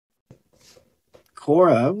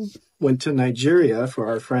Korra went to Nigeria for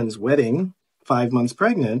our friend's wedding, 5 months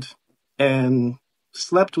pregnant, and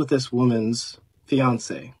slept with this woman's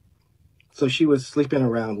fiance. So she was sleeping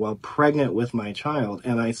around while pregnant with my child,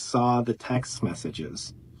 and I saw the text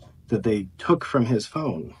messages that they took from his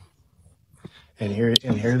phone. And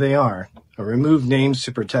here they are. I removed names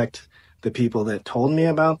to protect the people that told me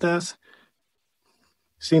about this.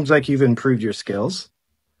 Seems like you've improved your skills.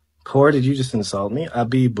 Korra, did you just insult me?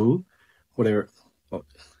 Abibu, whatever.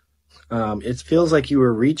 It feels like you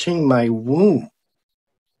were reaching my womb.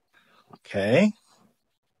 Okay.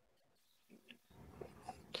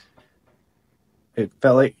 It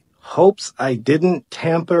felt like hopes I didn't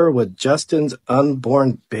tamper with Justin's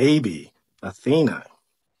unborn baby, Athena.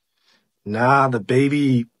 Nah, the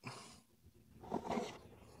baby.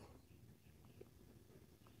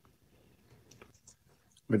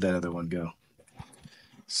 Where'd that other one go?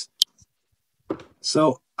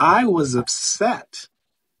 So I was upset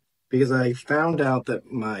because I found out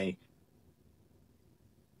that my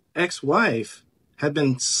ex-wife had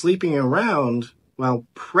been sleeping around while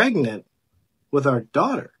pregnant with our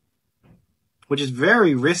daughter, which is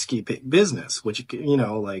very risky business, which,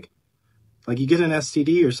 like you get an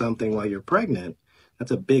STD or something while you're pregnant.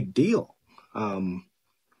 That's a big deal.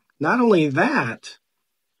 Not only that.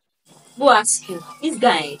 Who asked you? This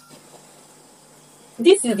guy.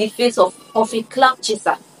 This is the face of a cloud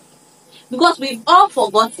chaser. Because we've all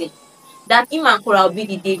forgotten that him and Korra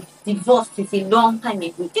Obidi, they divorced since a long time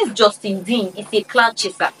ago. This Justin Dean is a cloud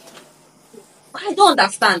chaser. I don't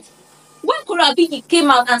understand. When Korra Obidi came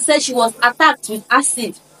out and said she was attacked with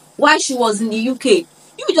acid while she was in the UK,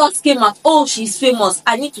 you just came out, oh, she's famous,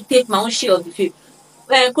 I need to take my own share of the fame.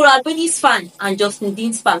 Korra Obidi's fan and Justin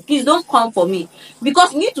Dean's fan, please don't come for me.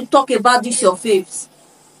 Because we need to talk about this, your faves.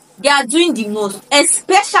 They are doing the most,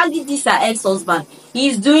 especially this her ex-husband. He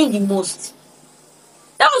is doing the most.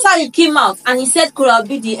 That was how he came out and he said Korra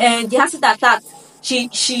Obidi and the acid attack,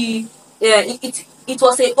 it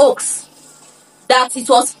was a hoax, that it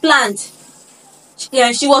was planned.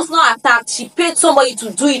 She was not attacked. She paid somebody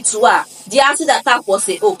to do it to her. The acid attack was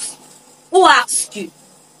a hoax. Who asked you?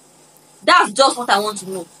 That's just what I want to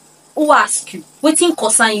know. Who asked you? Waiting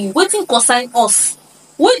concern you. Waiting concern us.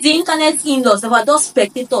 With the internet in-laws, they were just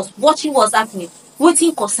spectators watching what's happening.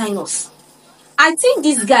 Waiting concern us. I think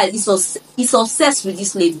this guy is obsessed with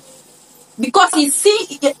this lady. Because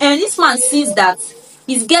this man sees that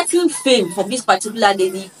he's getting fame from this particular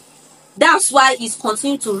lady. That's why he's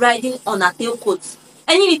continuing to riding on her tailcoat.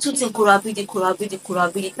 Any little thing, Korra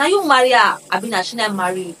Obidi. Now you marry her, I've been actually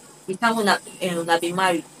married. The time when I've been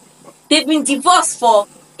married. They've been divorced for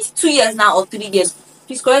 2 years now or 3 years.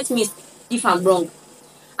 Please correct me if I'm wrong.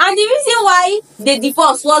 And the reason why they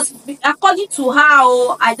divorced was, according to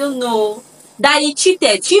her, I don't know, that he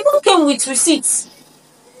cheated. She even came with receipts.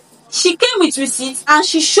 She came with receipts and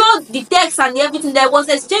she showed the text and everything that was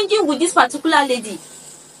exchanging with this particular lady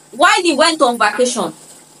while he went on vacation.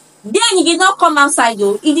 Then he did not come outside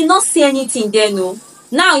though. He did not say anything there, no.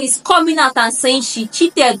 Now he's coming out and saying she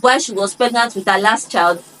cheated while she was pregnant with her last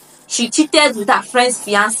child. She cheated with her friend's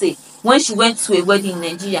fiance when she went to a wedding in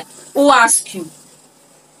Nigeria. Who asked you?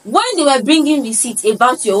 When they were bringing receipts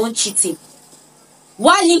about your own cheating,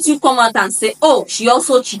 why didn't you come out and say, oh, she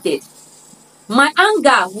also cheated? My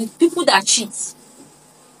anger with people that cheat is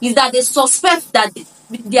that they suspect that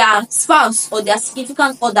their spouse or their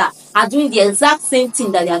significant other are doing the exact same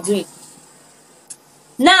thing that they are doing.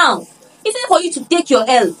 Now, instead for you to take your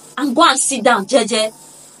L and go and sit down, jeje,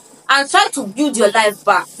 and try to build your life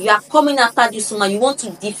back, you are coming after this woman, you want to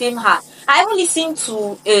defame her. I even listened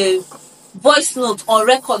to a voice note or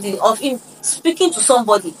recording of him speaking to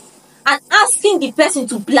somebody and asking the person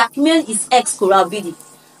to blackmail his ex, Korra Obidi.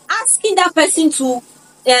 Asking that person to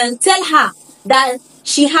tell her that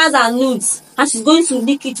she has her nudes and she's going to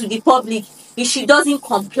leak it to the public if she doesn't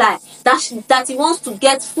comply, that he wants to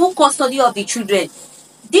get full custody of the children.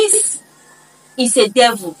 This is a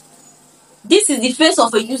devil. This is the face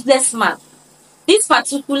of a useless man. This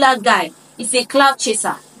particular guy is a cloud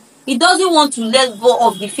chaser. He doesn't want to let go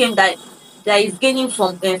of the fame that is gaining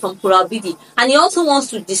from Korra Obidi, and he also wants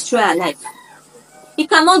to destroy her life. He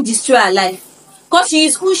cannot destroy her life because she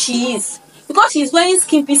is who she is. Because she's wearing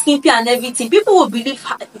skimpy and everything, people will believe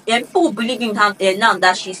her, people will believe in her now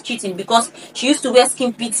that she's cheating because she used to wear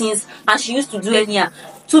skimpy things and she used to do anyhow.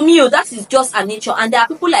 To me, that is just her nature, and there are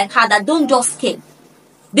people like her that don't just care.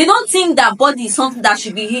 They don't think that body is something that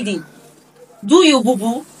should be hidden. Do you, boo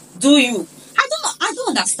boo? Do you? I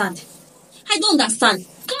don't understand. I don't understand.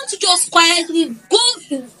 Can't you just quietly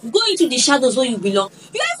go into the shadows where you belong?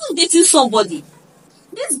 You're even dating somebody.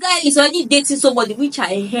 This guy is already dating somebody, which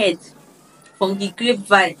I heard from the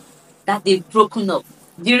grapevine that they've broken up.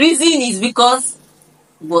 The reason is because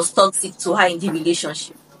he was toxic to her in the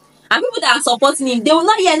relationship. And people that are supporting him, they will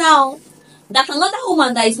not hear now that another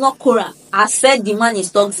woman that is not Korra has said the man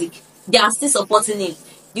is toxic. They are still supporting him.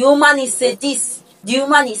 The woman is say this, the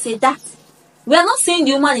woman is say that. We are not saying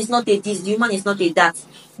the woman is not a this, the woman is not a that.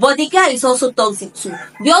 But the guy is also toxic too.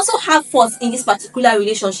 They also have faults in this particular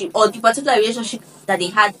relationship or the particular relationship that they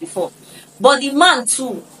had before. But the man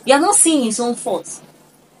too, we are not seeing his own faults.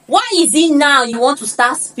 Why is it now you want to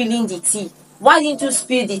start spilling the tea? Why didn't you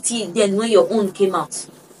spill the tea then when your own came out?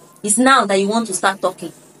 It's now that you want to start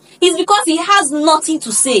talking. It's because he has nothing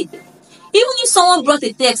to say. Even if someone brought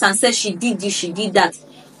a text and said she did this, she did that,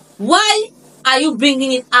 why are you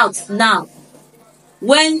bringing it out now?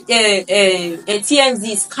 When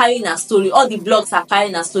TMZ is carrying a story, all the blogs are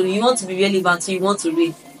carrying a story, you want to be relevant, so you want to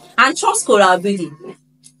read. And trust Korra Obidi.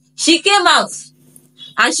 She came out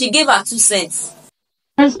and she gave her 2 cents.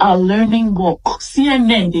 Are learning work.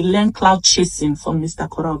 CNN, they learn cloud chasing from Mr.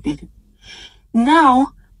 Korra Obidi.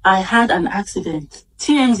 Now, I had an accident.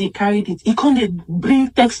 TMZ carried it. He couldn't bring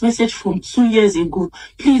text message from 2 years ago.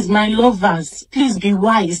 Please, my lovers, please be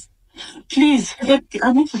wise. Please,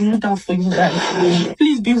 I need to read down for you guys.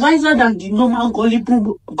 Please be wiser than the normal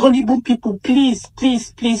gullible people. Please,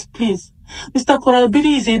 please, please, please. Mr. Korra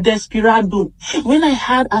Obidi is a desperado. When I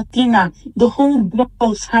had Athena, the whole block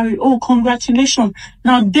was Harry. Oh, congratulations.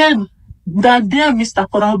 Now then, Mr.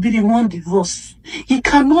 Korra Obidi won divorce. He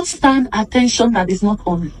cannot stand attention that is not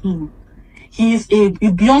on him. He is a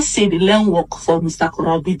Beyonce, the learn work for Mr.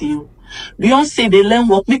 Korra Obidi. Beyonce, they learn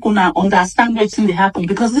what make una understand what's in the happen,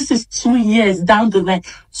 because this is 2 years down the line.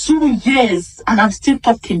 2 years, and I'm still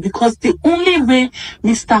talking, because the only way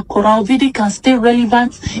Mr. Korra Obidi can stay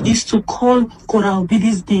relevant is to call Korra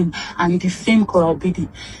Obidi's name and defame Korra Obidi.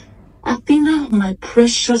 Athena, my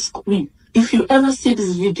precious queen, if you ever see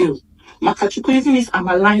this video, Makachuku, even if I'm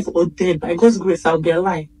alive or dead, by God's grace, I'll be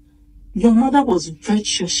alive. Your mother was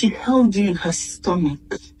virtuous. She held you in her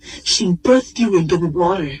stomach. She birthed you in the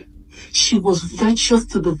water. She was virtuous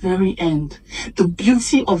to the very end. The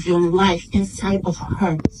beauty of your life inside of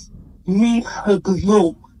her made her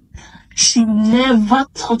glow. She never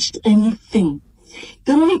touched anything.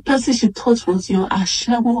 The only person she touched was your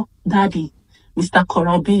Ashewo daddy, Mr.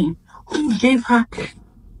 Korra Obidi, who gave her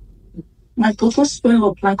my total swell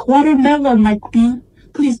up like watermelon, my queen.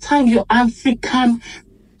 Please tag your African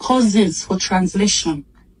cousins for translation.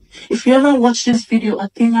 If you ever watch this video,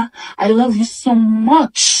 Athena, I love you so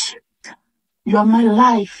much. You are my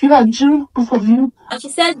life. You are June, both of you. And she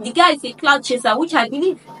said the guy is a cloud chaser, which I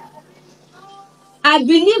believe. I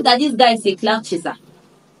believe that this guy is a cloud chaser.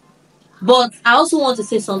 But I also want to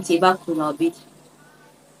say something about Korra Obidi.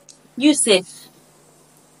 You safe.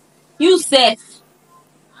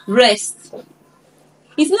 Rest.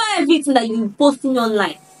 It's not everything that you're posting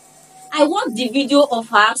online. I watched the video of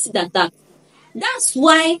her acid attack. That's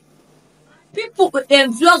why people,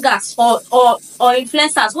 vloggers or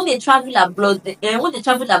influencers, when they travel abroad,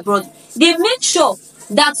 they make sure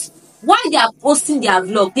that while they are posting their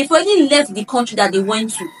vlog, they've already left the country that they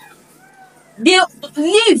went to. They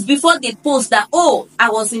leave before they post that, oh, I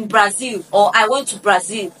was in Brazil, or I went to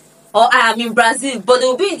Brazil, or I am in Brazil. But they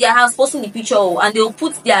will be in their house posting the picture, and they will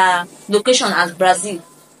put their location as Brazil,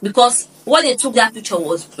 because what they took that picture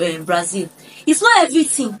was Brazil. It's not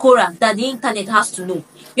everything, Korra, that the internet has to know.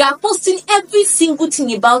 You are posting every single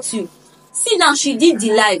thing about you. See now, she did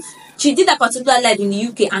the live. She did a particular live in the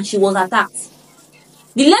UK and she was attacked.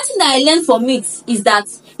 The lesson that I learned from it is that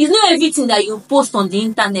it's not everything that you post on the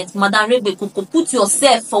internet, Madam Rebecca. Put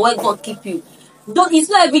yourself for where God keep you. It's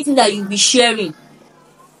not everything that you'll be sharing.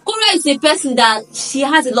 Korra is a person that she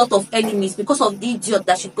has a lot of enemies because of the idiot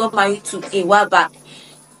that she got married to a while back.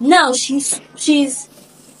 Now she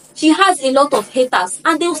has a lot of haters,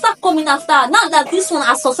 and they will start coming after her. Now that this one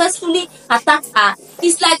has successfully attacked her,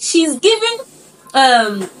 it's like she's giving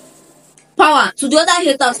power to the other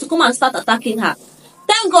haters to come and start attacking her.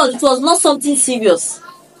 Thank God it was not something serious.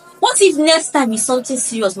 What if next time is something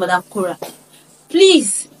serious, Madam Korra?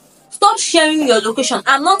 Please stop sharing your location.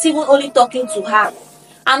 I'm not even only talking to her.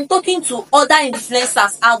 I'm talking to other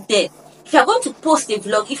influencers out there. If you're going to post a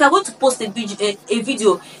vlog, if you're going to post a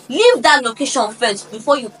video, leave that location first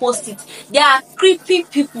before you post it. There are creepy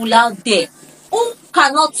people out there who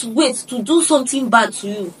cannot wait to do something bad to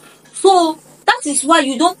you. So that is why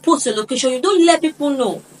you don't post your location. You don't let people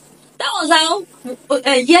know. That was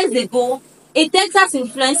how years ago, a Texas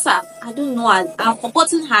influencer, I don't know, I've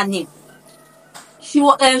forgotten her name. She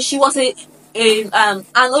was an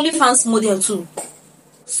OnlyFans model too.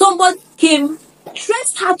 Somebody came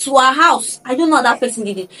traced her to her house. I don't know how that person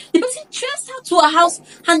did it. The person traced her to her house,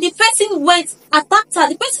 and the person went, attacked her.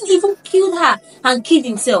 The person even killed her and killed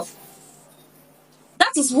himself.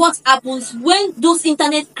 That is what happens when those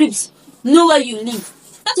internet creeps know where you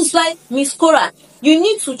live. That is why, Miss Korra, you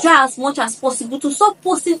need to try as much as possible to stop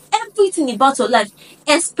posting everything about your life,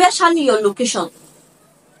 especially your location.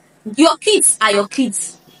 Your kids are your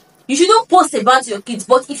kids. You shouldn't post about your kids,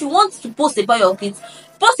 but if you want to post about your kids,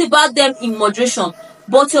 post about them in moderation.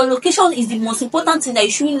 But your location is the most important thing that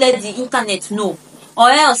you shouldn't let the internet know, or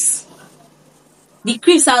else the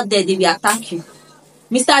creeps out there, they will attack you.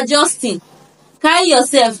 Mr. Justin, carry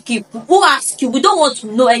yourself, keep. Who asked you? We don't want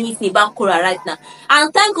to know anything about Korra right now.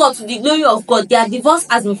 And thank God, to the glory of God, their divorce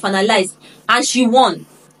has been finalized and she won.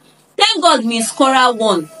 Thank God Miss Korra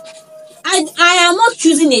won. I am not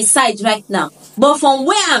choosing a side right now, but from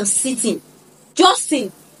where I'm sitting,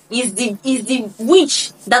 Justin is the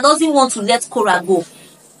witch that doesn't want to let Korra go.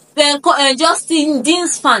 Justin,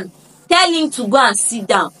 Dean's fan, tell him to go and sit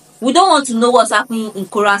down. We don't want to know what's happening in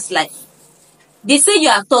Korra's life. They say you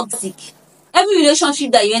are toxic. Every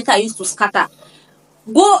relationship that you enter used to scatter.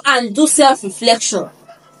 Go and do self-reflection.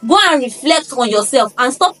 Go and reflect on yourself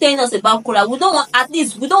and stop telling us about Korra. We don't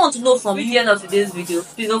want to know from you. At the end of today's video,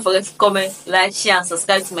 please don't forget to comment, like, share, and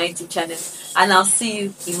subscribe to my YouTube channel. And I'll see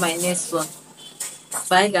you in my next one.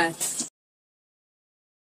 Bye, guys.